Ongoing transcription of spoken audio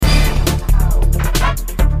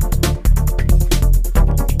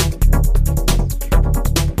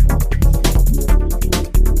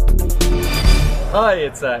Hi,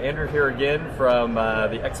 it's Andrew here again from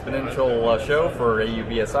the Exponential show for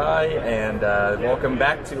AUBSI, and welcome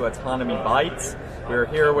back to Autonomy Bites. We're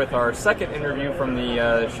here with our second interview from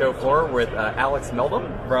the show floor with Alex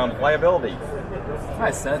Meldum from Flyability.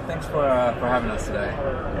 Hi, Seth. Thanks for having us today.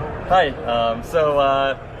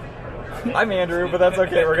 Hi. I'm Andrew, but that's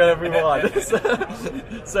okay. We're going to move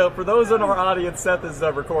on. So for those in our audience, Seth is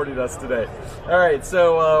recording us today. All right,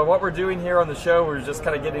 so what we're doing here on the show, we're just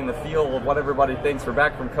kind of getting the feel of what everybody thinks. We're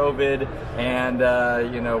back from COVID, and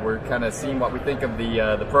we're kind of seeing what we think of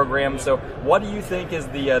the program. So what do you think is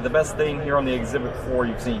the best thing here on the exhibit floor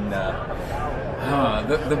you've seen?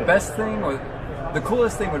 The best thing was... The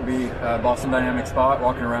coolest thing would be Boston Dynamics Spot,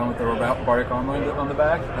 walking around with the robotic arm on the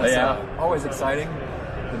back. That's always exciting.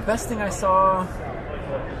 The best thing I saw,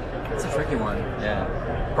 it's a tricky one. Yeah.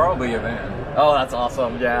 Probably a van. Oh, that's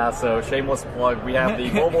awesome. Yeah, so shameless plug. We have the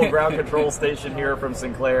mobile ground control station here from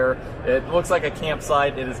Sinclair. It looks like a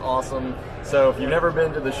campsite. It is awesome. So if you've never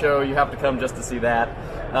been to the show, you have to come just to see that.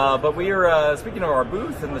 But we are, speaking of our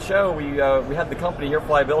booth in the show, we had the company here,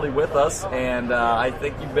 Flyability, with us, and I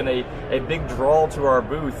think you've been a big draw to our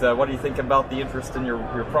booth. What do you think about the interest in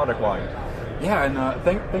your product line? Yeah, and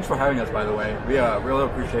thanks for having us, by the way. We really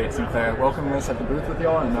appreciate Sinclair welcoming us at the booth with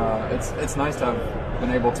y'all, and it's nice to have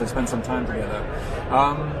been able to spend some time together.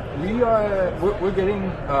 We're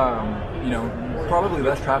getting probably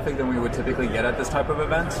less traffic than we would typically get at this type of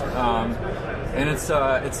event, and it's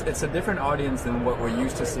a different audience than what we're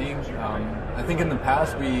used to seeing. I think in the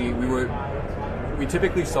past we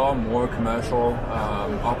typically saw more commercial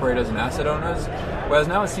operators and asset owners, whereas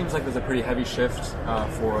now it seems like there's a pretty heavy shift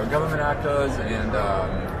for government actors and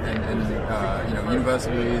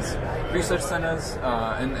universities, research centers,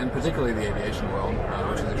 and particularly the aviation world,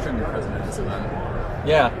 which is extremely present in this event.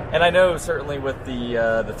 Yeah, and I know certainly with the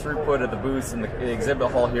throughput of the booths and the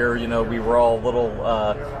exhibit hall here, we were all a little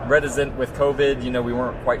reticent with COVID. We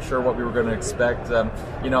weren't quite sure what we were going to expect.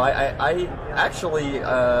 I actually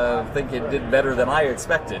think it did better than I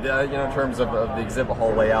expected, in terms of the exhibit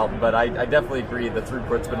hall layout. But I definitely agree the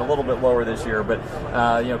throughput's been a little bit lower this year. But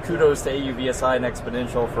kudos to AUBSI and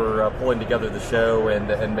Exponential for pulling together the show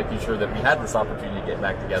and making sure that we had this opportunity to get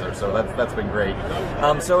back together. So that's been great.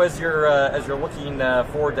 So as you're looking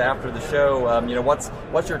forward to after the show,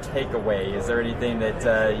 what's your takeaway? Is there anything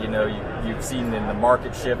that you've seen in the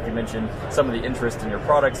market shift? You mentioned some of the interest in your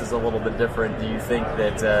products is a little bit different. Do you think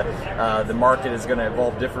that the market is going to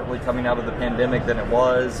evolve differently coming out of the pandemic than it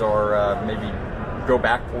was, or maybe go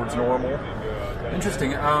back towards normal?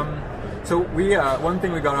 Interesting. So one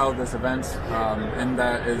thing we got out of this event, and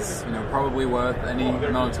that is probably worth any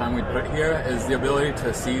amount of time we put here, is the ability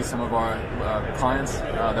to see some of our clients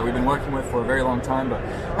that we've been working with for a very long time, but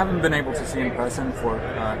haven't been able to see in person for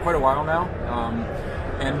quite a while now.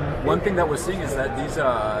 And one thing that we're seeing is that these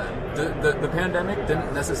the pandemic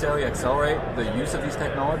didn't necessarily accelerate the use of these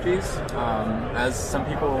technologies as some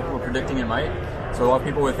people were predicting it might. So a lot of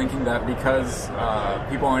people were thinking that because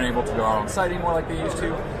people aren't able to go out on site anymore like they used to,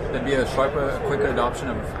 there'd be a quicker adoption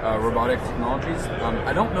of robotic technologies.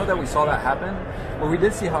 I don't know that we saw that happen. What we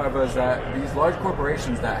did see, however, is that these large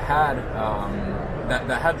corporations that had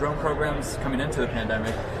that had drone programs coming into the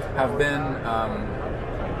pandemic have been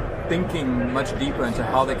thinking much deeper into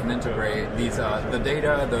how they can integrate these the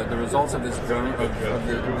data, the results of this drone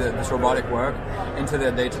this robotic work into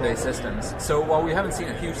their day-to-day systems. So while we haven't seen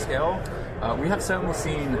a huge scale, we have certainly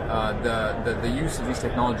seen the use of these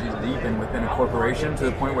technologies deepen within a corporation to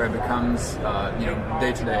the point where it becomes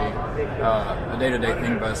day-to-day a day-to-day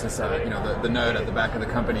thing versus the nerd at the back of the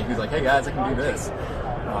company who's like, hey guys, I can do this.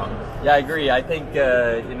 Yeah, I agree. I think,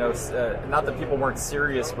 not that people weren't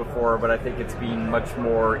serious before, but I think it's been much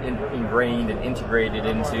more ingrained and integrated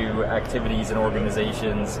into activities and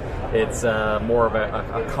organizations. It's more of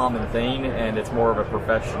a common thing, and it's more of a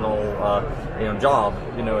professional job.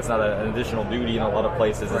 It's not an additional duty in a lot of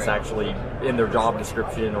places. It's actually in their job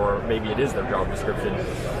description, or maybe it is their job description.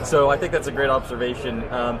 So I think that's a great observation.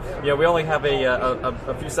 We only have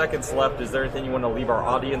a few seconds left. Is there anything you want to leave our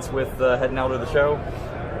audience with heading out of the show?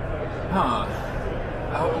 I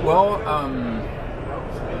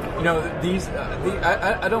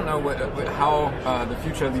don't know how the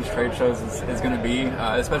future of these trade shows is going to be,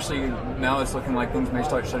 especially now it's looking like things may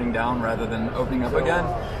start shutting down rather than opening up again.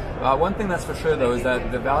 One thing that's for sure, though, is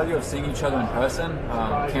that the value of seeing each other in person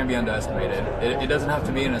can't be underestimated. It doesn't have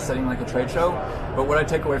to be in a setting like a trade show, but what I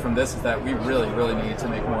take away from this is that we really, really need to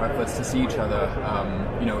make more efforts to see each other,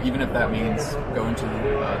 even if that means going to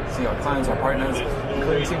see our clients, our partners,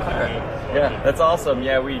 including Sinclair. Yeah, that's awesome.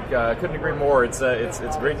 Yeah, we couldn't agree more. It's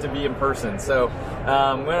great to be in person. So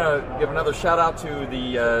I'm going to give another shout out to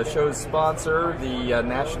the show's sponsor, the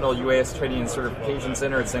National UAS Training and Certification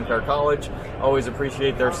Center at St. Clair College. Always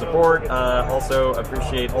appreciate their support. Also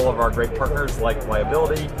appreciate all of our great partners like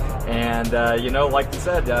Liability. And, like you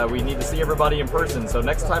said, we need to see everybody in person. So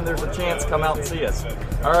next time there's a chance, come out and see us.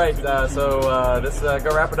 All right, so let's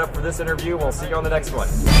go wrap it up for this interview. We'll see you on the next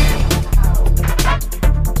one.